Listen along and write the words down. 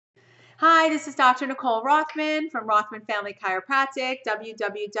Hi, this is Dr. Nicole Rothman from Rothman Family Chiropractic,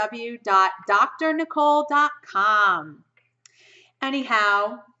 www.drnicole.com.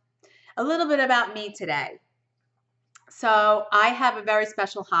 Anyhow, a little bit about me today. So I have a very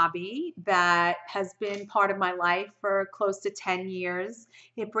special hobby that has been part of my life for close to 10 years.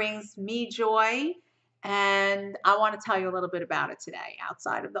 It brings me joy, and I want to tell you a little bit about it today.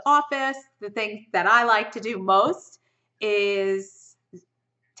 Outside of the office, the thing that I like to do most is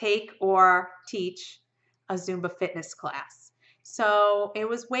take or teach a Zumba fitness class. So it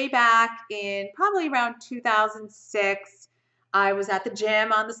was way back in probably around 2006. I was at the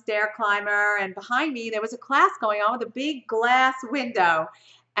gym on the stair climber, and behind me there was a class going on with a big glass window.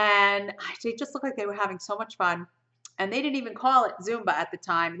 And they just looked like they were having so much fun. And they didn't even call it Zumba at the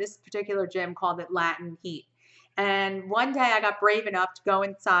time. This particular gym called it Latin Heat. And one day I got brave enough to go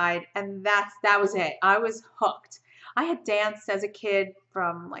inside, and that was it. I was hooked. I had danced as a kid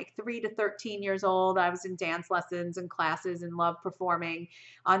from like 3 to 13 years old. I was in dance lessons and classes and loved performing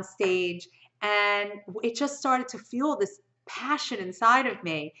on stage. And it just started to fuel this passion inside of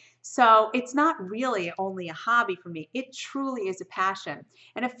me. So it's not really only a hobby for me. It truly is a passion.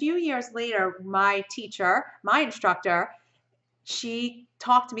 And a few years later, my teacher, my instructor, she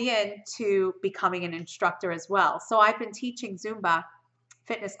talked me into becoming an instructor as well. So I've been teaching Zumba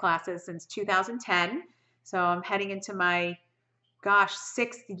fitness classes since 2010. So I'm heading into my,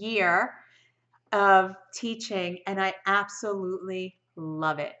 sixth year of teaching, and I absolutely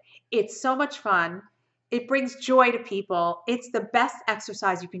love it. It's so much fun. It brings joy to people. It's the best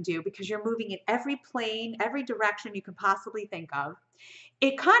exercise you can do because you're moving in every plane, every direction you can possibly think of.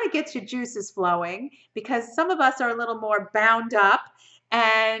 It kind of gets your juices flowing because some of us are a little more bound up,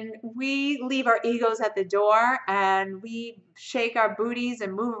 and we leave our egos at the door and we shake our booties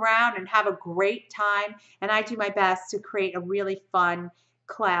and move around and have a great time. And I do my best to create a really fun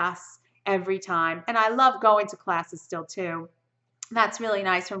class every time. And I love going to classes still too. That's really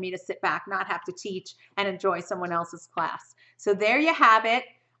nice for me to sit back, not have to teach, and enjoy someone else's class. So there you have it,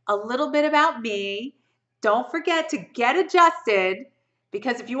 a little bit about me. Don't forget to get adjusted,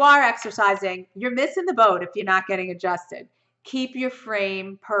 because if you are exercising, you're missing the boat if you're not getting adjusted. Keep your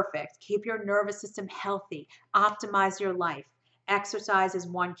frame perfect. Keep your nervous system healthy. Optimize your life. Exercise is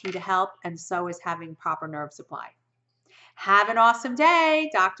one key to health, and so is having proper nerve supply. Have an awesome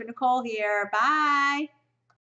day. Dr. Nicole here. Bye.